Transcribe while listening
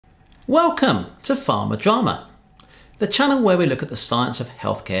Welcome to Pharma Drama, the channel where we look at the science of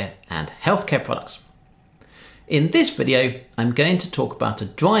healthcare and healthcare products. In this video, I'm going to talk about a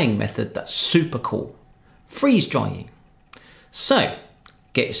drying method that's super cool, freeze drying. So,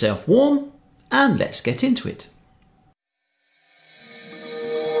 get yourself warm and let's get into it.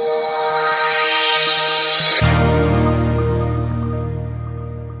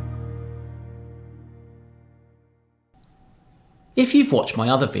 If you've watched my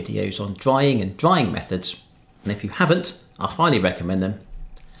other videos on drying and drying methods, and if you haven't, I highly recommend them,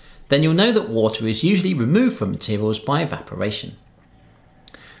 then you'll know that water is usually removed from materials by evaporation.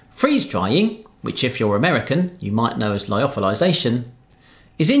 Freeze drying, which if you're American you might know as lyophilization,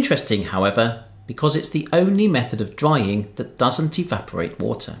 is interesting however because it's the only method of drying that doesn't evaporate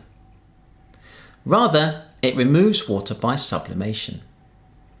water. Rather, it removes water by sublimation.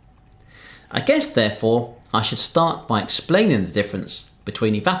 I guess therefore I should start by explaining the difference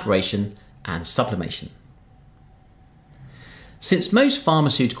between evaporation and sublimation. Since most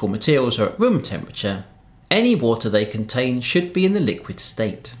pharmaceutical materials are at room temperature, any water they contain should be in the liquid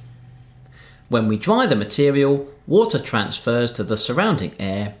state. When we dry the material, water transfers to the surrounding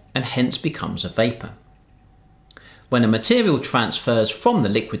air and hence becomes a vapour. When a material transfers from the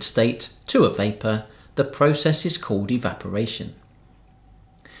liquid state to a vapour, the process is called evaporation.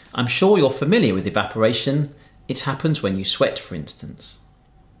 I'm sure you're familiar with evaporation. It happens when you sweat, for instance.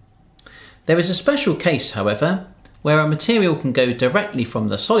 There is a special case, however, where a material can go directly from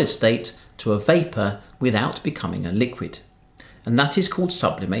the solid state to a vapour without becoming a liquid, and that is called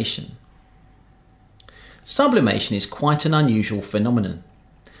sublimation. Sublimation is quite an unusual phenomenon,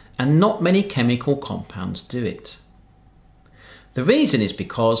 and not many chemical compounds do it. The reason is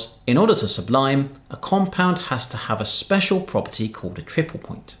because, in order to sublime, a compound has to have a special property called a triple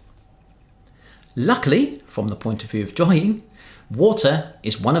point. Luckily, from the point of view of drying, water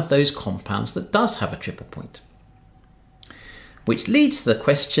is one of those compounds that does have a triple point. Which leads to the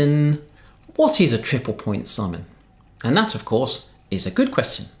question, what is a triple point, Simon? And that, of course, is a good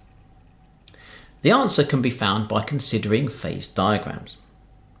question. The answer can be found by considering phase diagrams.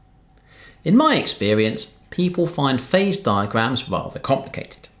 In my experience, people find phase diagrams rather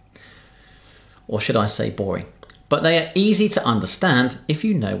complicated. Or should I say boring? But they are easy to understand if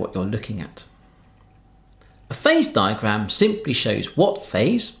you know what you're looking at. A phase diagram simply shows what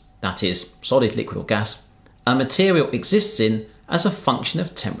phase, that is, solid, liquid or gas, a material exists in as a function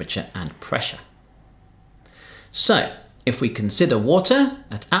of temperature and pressure. So, if we consider water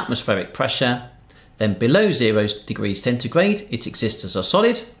at atmospheric pressure, then below 0 degrees centigrade it exists as a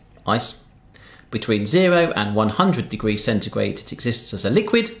solid, ice. Between 0 and 100 degrees centigrade it exists as a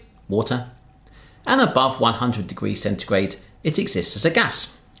liquid, water. And above 100 degrees centigrade it exists as a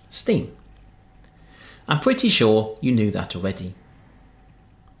gas, steam. I'm pretty sure you knew that already.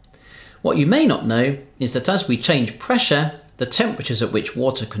 What you may not know is that as we change pressure, the temperatures at which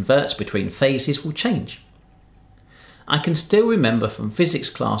water converts between phases will change. I can still remember from physics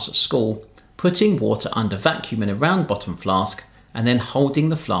class at school putting water under vacuum in a round bottom flask and then holding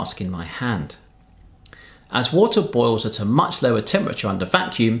the flask in my hand. As water boils at a much lower temperature under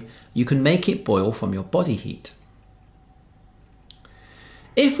vacuum, you can make it boil from your body heat.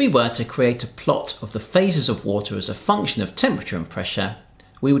 If we were to create a plot of the phases of water as a function of temperature and pressure,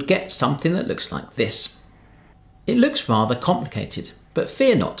 we would get something that looks like this. It looks rather complicated, but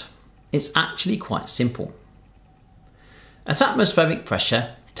fear not, it's actually quite simple. At atmospheric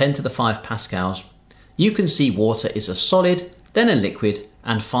pressure, 10 to the 5 pascals, you can see water is a solid, then a liquid,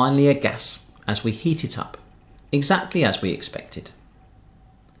 and finally a gas as we heat it up, exactly as we expected.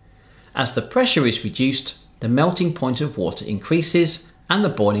 As the pressure is reduced, the melting point of water increases and the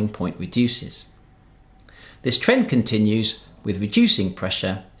boiling point reduces. This trend continues with reducing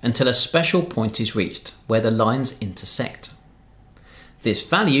pressure until a special point is reached where the lines intersect. This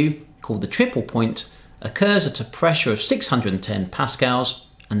value, called the triple point, occurs at a pressure of 610 pascals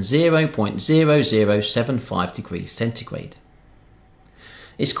and 0.0075 degrees centigrade.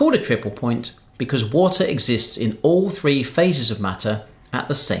 It's called a triple point because water exists in all three phases of matter at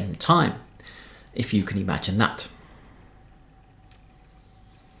the same time, if you can imagine that.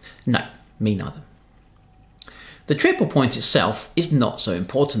 No, me neither. The triple point itself is not so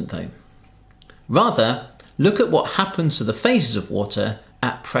important though. Rather, look at what happens to the phases of water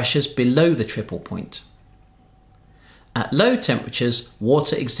at pressures below the triple point. At low temperatures,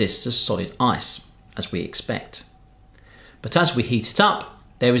 water exists as solid ice, as we expect. But as we heat it up,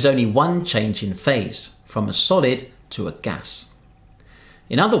 there is only one change in phase, from a solid to a gas.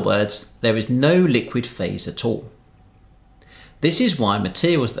 In other words, there is no liquid phase at all. This is why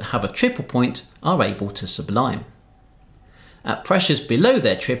materials that have a triple point are able to sublime. At pressures below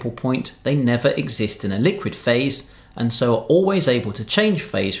their triple point, they never exist in a liquid phase and so are always able to change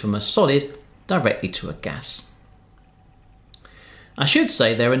phase from a solid directly to a gas. I should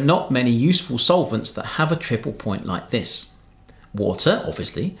say there are not many useful solvents that have a triple point like this. Water,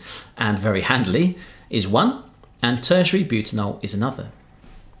 obviously, and very handily, is one, and tertiary butanol is another.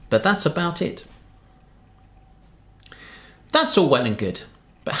 But that's about it. That's all well and good,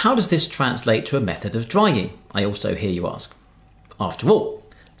 but how does this translate to a method of drying? I also hear you ask. After all,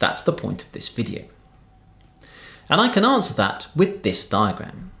 that's the point of this video. And I can answer that with this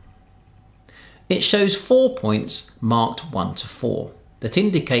diagram. It shows 4 points marked 1 to 4 that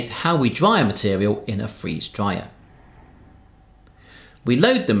indicate how we dry a material in a freeze dryer. We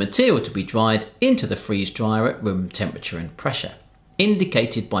load the material to be dried into the freeze dryer at room temperature and pressure,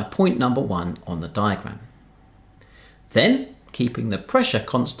 indicated by point number 1 on the diagram. Then, keeping the pressure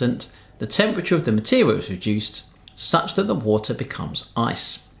constant, the temperature of the material is reduced such that the water becomes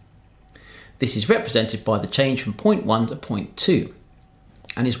ice. This is represented by the change from point 1 to point 2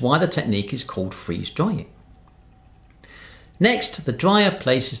 and is why the technique is called freeze drying. Next, the dryer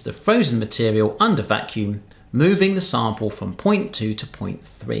places the frozen material under vacuum, moving the sample from point 2 to point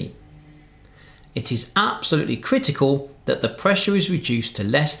 3. It is absolutely critical that the pressure is reduced to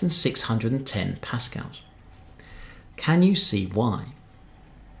less than 610 pascals. Can you see why?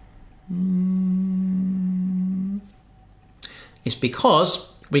 It's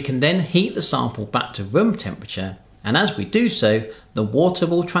because we can then heat the sample back to room temperature, and as we do so, the water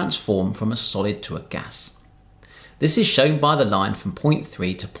will transform from a solid to a gas. This is shown by the line from point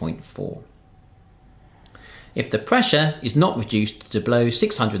 3 to point 4. If the pressure is not reduced to below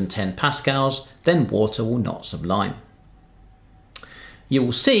 610 pascals, then water will not sublime. You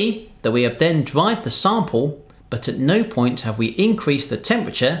will see that we have then dried the sample, but at no point have we increased the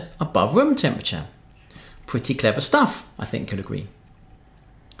temperature above room temperature. Pretty clever stuff, I think you'll agree.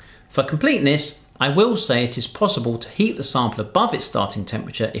 For completeness, I will say it is possible to heat the sample above its starting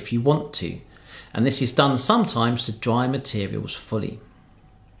temperature if you want to, and this is done sometimes to dry materials fully.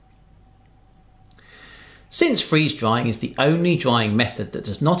 Since freeze drying is the only drying method that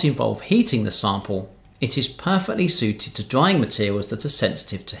does not involve heating the sample, it is perfectly suited to drying materials that are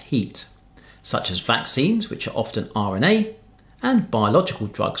sensitive to heat, such as vaccines, which are often RNA, and biological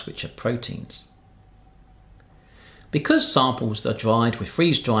drugs, which are proteins. Because samples that are dried with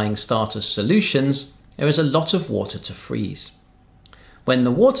freeze drying start as solutions, there is a lot of water to freeze. When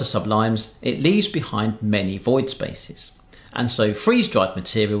the water sublimes, it leaves behind many void spaces, and so freeze-dried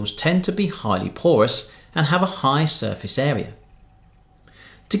materials tend to be highly porous and have a high surface area.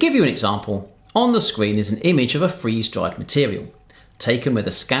 To give you an example, on the screen is an image of a freeze-dried material, taken with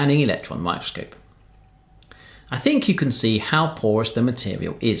a scanning electron microscope. I think you can see how porous the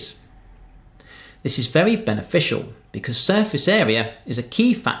material is. This is very beneficial because surface area is a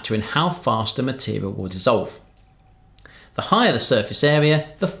key factor in how fast a material will dissolve. The higher the surface area,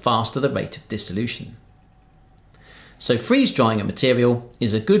 the faster the rate of dissolution. So freeze drying a material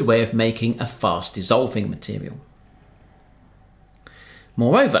is a good way of making a fast dissolving material.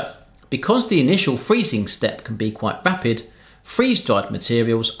 Moreover, because the initial freezing step can be quite rapid, freeze-dried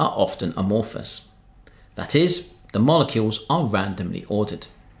materials are often amorphous. That is, the molecules are randomly ordered.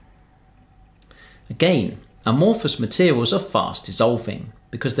 Again, amorphous materials are fast dissolving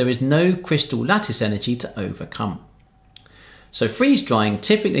because there is no crystal lattice energy to overcome. So freeze drying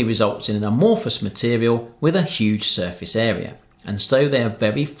typically results in an amorphous material with a huge surface area, and so they are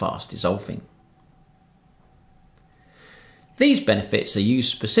very fast dissolving. These benefits are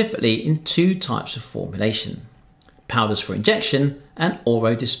used specifically in two types of formulation: powders for injection and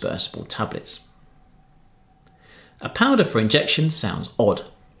orodispersible tablets. A powder for injection sounds odd.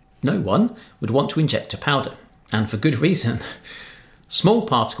 No one would want to inject a powder, and for good reason. Small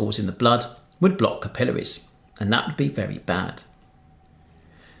particles in the blood would block capillaries, and that would be very bad.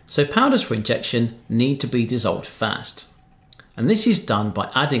 So powders for injection need to be dissolved fast, and this is done by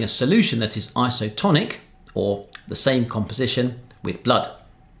adding a solution that is isotonic, or the same composition, with blood.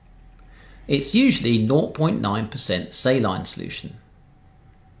 It's usually 0.9% saline solution.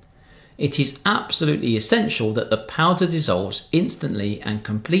 It is absolutely essential that the powder dissolves instantly and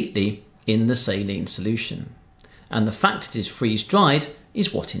completely in the saline solution, and the fact it is freeze-dried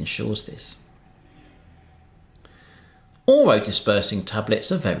is what ensures this. Orodispersing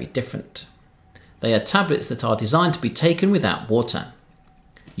tablets are very different. They are tablets that are designed to be taken without water.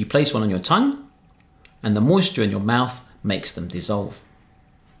 You place one on your tongue, and the moisture in your mouth makes them dissolve.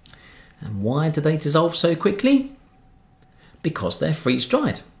 And why do they dissolve so quickly? Because they're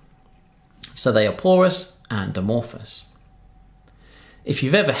freeze-dried. So they are porous and amorphous. If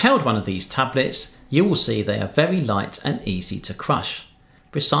you've ever held one of these tablets, you will see they are very light and easy to crush,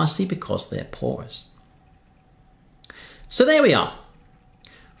 precisely because they're porous. So there we are.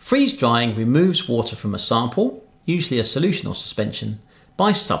 Freeze drying removes water from a sample, usually a solution or suspension,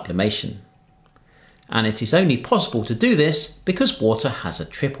 by sublimation. And it is only possible to do this because water has a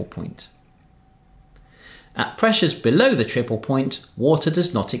triple point. At pressures below the triple point, water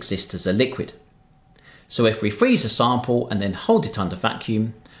does not exist as a liquid. So if we freeze a sample and then hold it under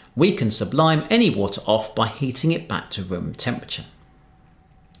vacuum, we can sublime any water off by heating it back to room temperature.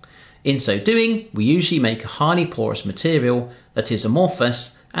 In so doing, we usually make a highly porous material that is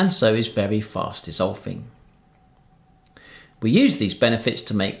amorphous and so is very fast dissolving. We use these benefits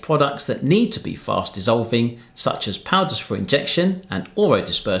to make products that need to be fast dissolving, such as powders for injection and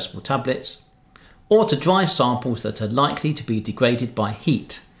orodispersible tablets, or to dry samples that are likely to be degraded by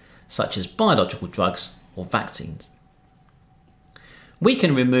heat, such as biological drugs or vaccines. We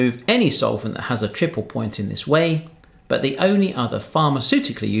can remove any solvent that has a triple point in this way, but the only other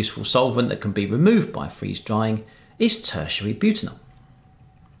pharmaceutically useful solvent that can be removed by freeze drying is tertiary butanol.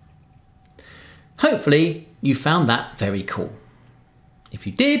 Hopefully you found that very cool. If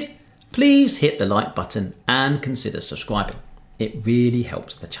you did, please hit the like button and consider subscribing. It really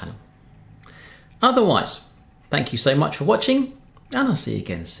helps the channel. Otherwise, thank you so much for watching, and I'll see you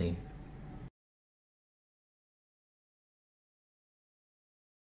again soon.